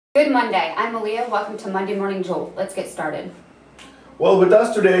Good Monday. I'm Aaliyah. Welcome to Monday Morning Jolt. Let's get started. Well, with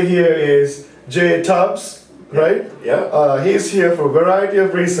us today here is Jay Tubbs, right? Yeah. He's here for a variety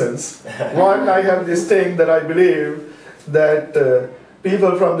of reasons. One, I have this thing that I believe that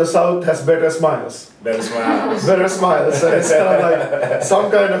people from the South has better smiles. Better smiles. Better smiles. And it's kind of like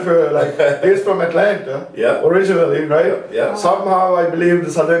some kind of like, he's from Atlanta originally, right? Yeah. Somehow I believe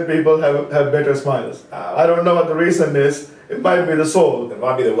the Southern people have better smiles. I don't know what the reason is. It might be the soul. It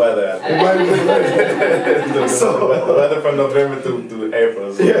might be the weather. It might be the weather. The weather from November through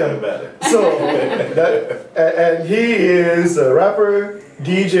April is a little better. So, and he is a rapper,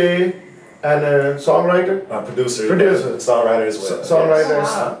 DJ, and a songwriter. Producer. Songwriter as well. Songwriter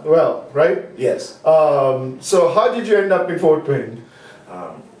as well, right? Yes. So how did you end up in Fort Wayne?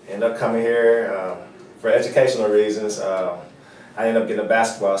 Ended up coming here for educational reasons. I ended up getting a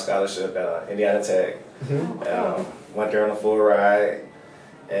basketball scholarship at Indiana Tech. Went there on a full ride,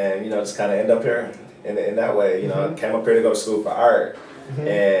 and just kind of end up here in that way. I came up here to go to school for art, and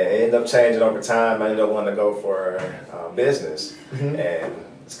it ended up changing over time. I ended up wanting to go for business, and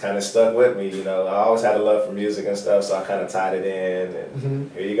it's kind of stuck with me. I always had a love for music and stuff, so I kind of tied it in,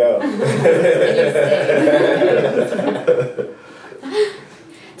 and here you go.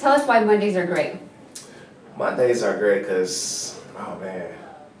 Tell us why Mondays are great. Mondays are great because, oh man.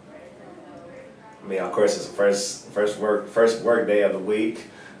 I mean, of course, it's the first work day of the week.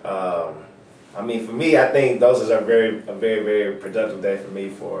 I mean, for me, I think those are a very, very productive day for me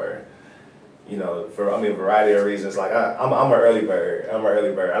for a variety of reasons. Like I'm an early bird.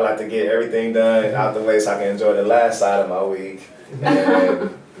 I like to get everything done out the way so I can enjoy the last side of my week. And I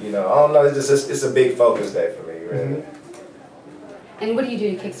don't know. It's a big focus day for me, really. And what do you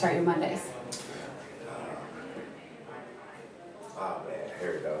do to kickstart your Mondays?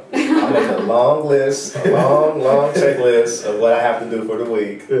 Here we go. I make a long list, a long checklist of what I have to do for the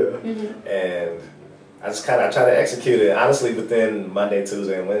week, and I try to execute it honestly within Monday,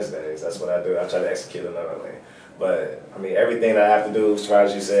 Tuesday, and Wednesdays. That's what I do. I try to execute it normally. But I mean, everything that I have to do, as far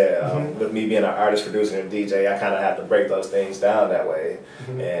as you said, with me being an artist, producer, and DJ, I kind of have to break those things down that way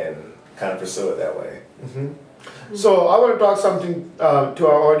and kind of pursue it that way. So I want to talk something to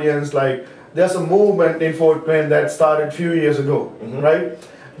our audience like. There's a movement in Fort Wayne that started a few years ago, right?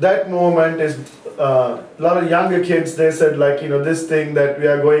 That movement is a lot of younger kids. They said like, this thing that we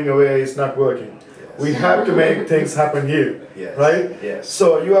are going away is not working. Yes. We have to make things happen here, right? Yes.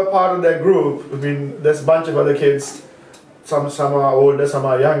 So you are part of that group. I mean, there's a bunch of other kids. Some are older, some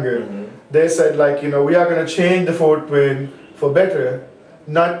are younger. They said like, we are going to change the Fort Wayne for better,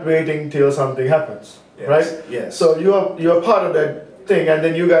 not waiting till something happens, right? Yes. So you are part of that thing, and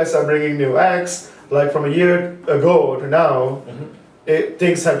then you guys are bringing new acts. Like from a year ago to now,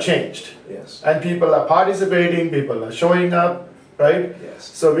 things have changed. Yes. And people are participating, people are showing up, right? Yes.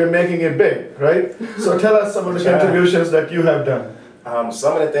 So we're making it big, right? So tell us some of the contributions that you have done.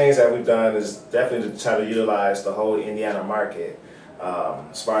 Some of the things that we've done is definitely to try to utilize the whole Indiana market,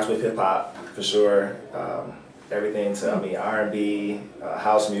 as far as with hip hop, for sure. Everything to, R&B,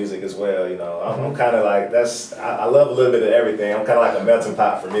 house music as well. I'm kind of like I love a little bit of everything. I'm kind of like a melting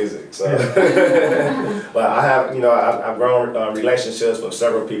pot for music. So, but I have, I've grown relationships with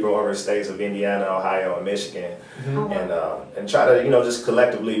several people over the states of Indiana, Ohio, and Michigan, and try to, just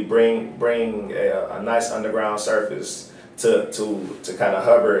collectively bring a nice underground surface to kind of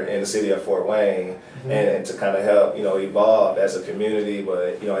hover in the city of Fort Wayne, and to kind of help, evolve as a community,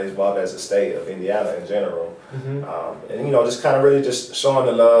 but, evolve as a state of Indiana in general. And, just kind of really just showing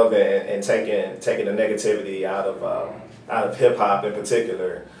the love and taking the negativity out of hip hop in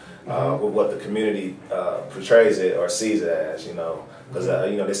particular, with what the community portrays it or sees it as, because,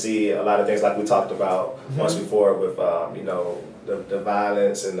 they see a lot of things like we talked about once before with, the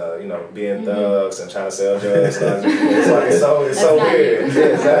violence and being thugs and trying to sell drugs. It's so weird. Yeah,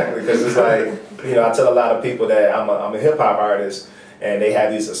 exactly. Because it's like, I tell a lot of people that I'm a hip hop artist, and they have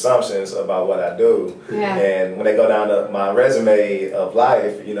these assumptions about what I do. And when they go down to my resume of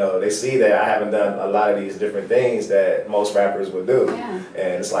life, they see that I haven't done a lot of these different things that most rappers would do. And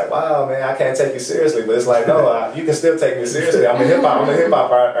it's like, wow, man, I can't take you seriously. But it's like, no, you can still take me seriously. I'm a hip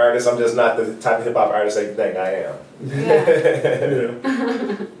hop artist. I'm just not the type of hip hop artist that you think I am.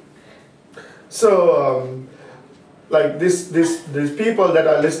 So, like these people that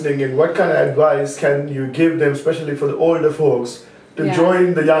are listening in, what kind of advice can you give them, especially for the older folks, to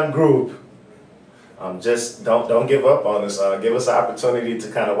join the young group? Just don't give up on us. Give us an opportunity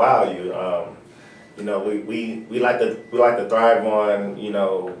to kind of wow you. We like to thrive on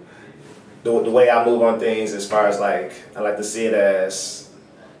the way I move on things. As far as like, I like to see it as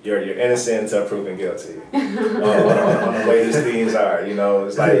you're innocent until proven guilty. On the way these things are, you know,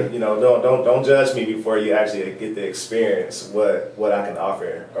 it's like, you know, don't judge me before you actually get to experience what I can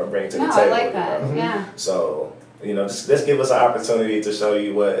offer or bring to the table. I like that. You know? Yeah. So, you know, just give us an opportunity to show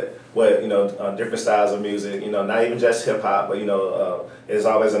you what you know, different styles of music. You know, not even just hip hop, but you know, there's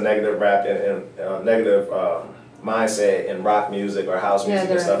always a negative rap and negative mindset in rock music or house music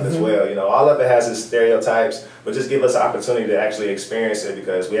and stuff as well. You know, all of it has its stereotypes, but just give us an opportunity to actually experience it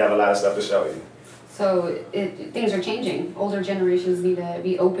because we have a lot of stuff to show you. So things are changing. Older generations need to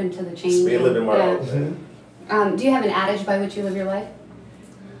be open to the change. Be a little bit more open. Do you have an adage by which you live your life?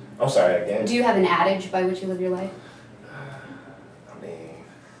 I'm sorry, again? Do you have an adage by which you live your life? I mean,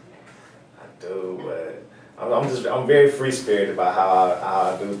 I do, but I'm very free spirited about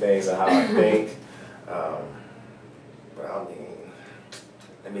how I do things and how I think. But I mean,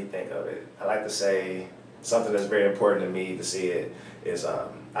 let me think of it. I like to say something that's very important to me to see it is I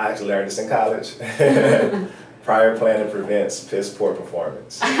actually learned this in college. Prior planning prevents piss poor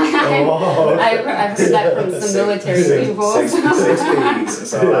performance. I've heard that from some military people. Six P's.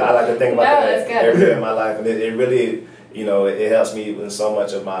 So I like to think about that every day of my life, and it really, you know, it helps me in so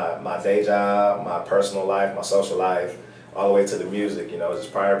much of my day job, my personal life, my social life, all the way to the music. You know,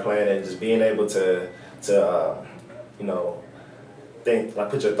 just prior planning, just being able to you know, think, like,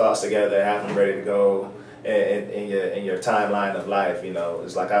 put your thoughts together, have them ready to go in your timeline of life. You know,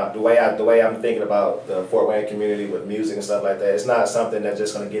 it's like the way I'm thinking about the Fort Wayne community with music and stuff like that. It's not something that's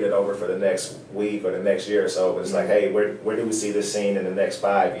just going to get it over for the next week or the next year or so. But it's like, hey, where do we see this scene in the next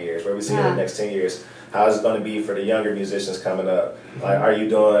 5 years? Where do we see it in the next 10 years? How is it going to be for the younger musicians coming up? Like, are you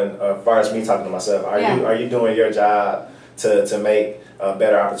doing, as far as me talking to myself, are you doing your job to make a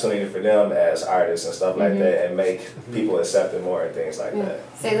better opportunity for them as artists and stuff like that, and make people accept it more and things like that.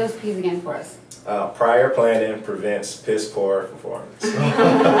 Say those P's again for us. Prior planning prevents piss poor performance. Yep.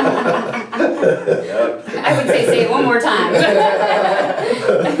 I would say it one more time.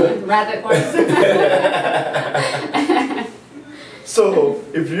 Rabbit horse. So,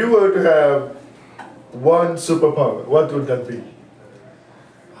 if you were to have one superpower, what would that be?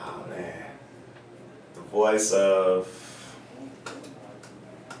 Oh man, the voice of,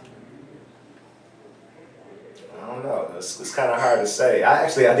 I don't know. It's kind of hard to say. I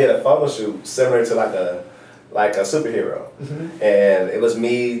did a photo shoot similar to like a superhero, and it was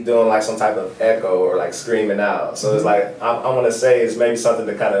me doing like some type of echo or like screaming out. So it's like I want to say it's maybe something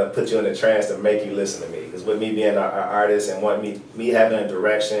to kind of put you in a trance to make you listen to me. Because with me being an artist and me having a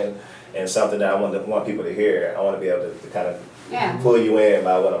direction and something that I want people to hear, I want to be able to kind of pull you in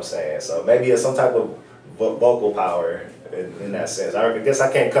by what I'm saying. So maybe it's some type of vocal power in that sense. I guess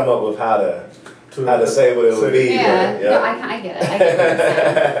I can't come up with how to say what it would be. Yeah, but, yeah. No, I get it. I get what you're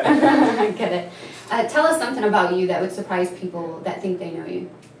saying. I get it. Tell us something about you that would surprise people that think they know you.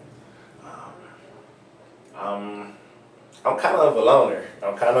 I'm kind of a loner.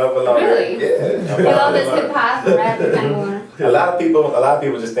 Really? Yeah. With all this hip hop rap kind of loner. A lot of people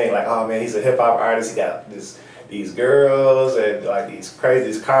just think like, oh man, he's a hip hop artist. He got these girls and like these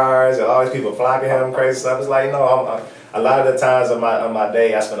cars and all these people flocking him, crazy stuff. It's like, no, a lot of the times of my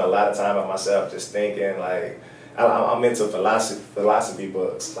day, I spend a lot of time with myself just thinking. Like, I'm into philosophy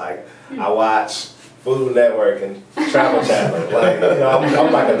books. Like, I watch Food Network and Travel Channel. Like, you know,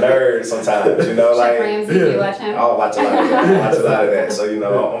 I'm like a nerd sometimes. You know, like, Ramsay, do you watch him? I'll watch a lot of that. So, you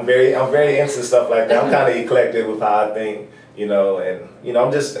know, I'm very into stuff like that. I'm kind of eclectic with how I think. You know, and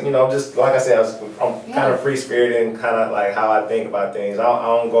I'm just like I said, I'm kind of free spirited and kind of like how I think about things. I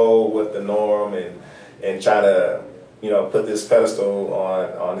don't go with the norm and try to, you know, put this pedestal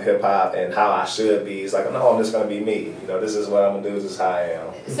on hip hop and how I should be. It's like, no, I'm just gonna be me. You know, this is what I'm gonna do. This is how I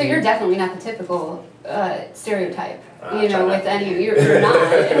am. So you're definitely not the typical stereotype. You know, with any of you're not.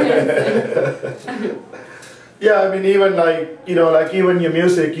 Yeah, I mean, even like, you know, like even your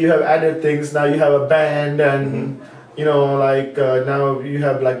music, you have added things. Now you have a band and. You know, like now you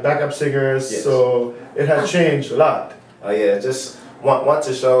have like backup singers, so it has changed a lot. Oh yeah, just want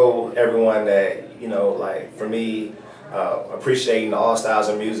to show everyone that, you know, like for me, appreciating all styles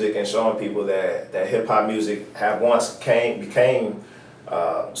of music and showing people that hip hop music became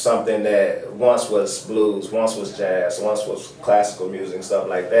something that once was blues, once was jazz, once was classical music and stuff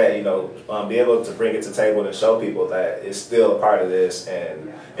like that. You know, be able to bring it to the table and show people that it's still a part of this,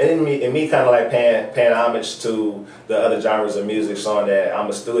 and me kind of like paying homage to the other genres of music, showing that I'm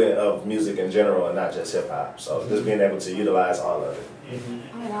a student of music in general and not just hip hop. So just being able to utilize all of it.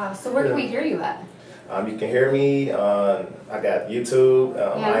 Oh wow! So where can we hear you at? You can hear me on, I got YouTube,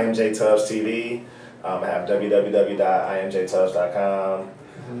 IMJ Tubbs TV. I have www.imjtubbs.com.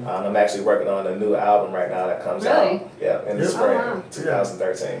 I'm actually working on a new album right now that comes out. Yeah, in the spring,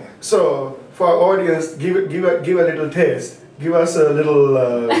 2013. So for our audience, give a little taste. Give us a little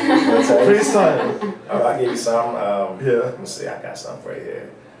freestyle. Oh, I'll give you some. Yeah. Let me see, I got something for you here.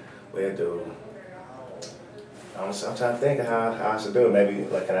 We'll do. I'm trying to think of how I should do it. Maybe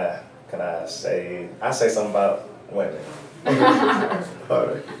like can I say something about women. All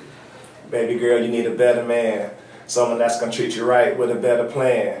right. Baby girl, you need a better man. Someone that's gonna treat you right with a better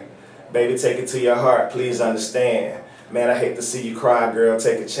plan. Baby, take it to your heart, please understand. Man, I hate to see you cry, girl,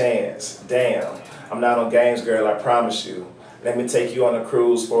 take a chance. Damn, I'm not on games, girl, I promise you. Let me take you on a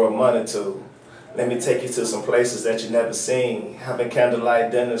cruise for a month or two. Let me take you to some places that you never seen. Having candlelight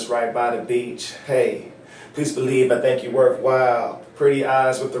dinners right by the beach. Hey, please believe I think you're worthwhile. Pretty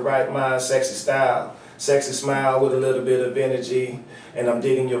eyes with the right mind, sexy style. Sexy smile with a little bit of energy. And I'm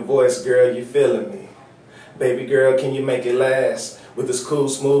digging your voice, girl, you feeling me. Baby girl, can you make it last? With this cool,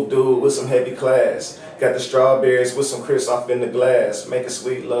 smooth dude with some heavy class. Got the strawberries with some crisp off in the glass. Making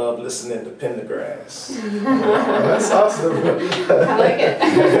sweet love, listening to Pendergrass. That's awesome. I like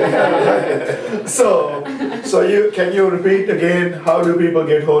it. So can you repeat again? How do people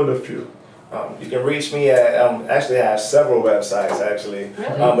get hold of you? You can reach me at, actually I have several websites actually,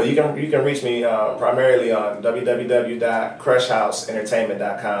 but you can reach me primarily on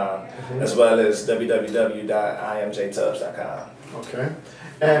www.crushhouseentertainment.com as well as www.imjtubbs.com. Okay.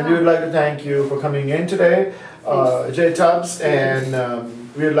 And we would like to thank you for coming in today, J Tubbs, and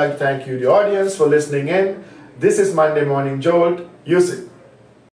we would like to thank you, the audience, for listening in. This is Monday Morning Jolt. Use it.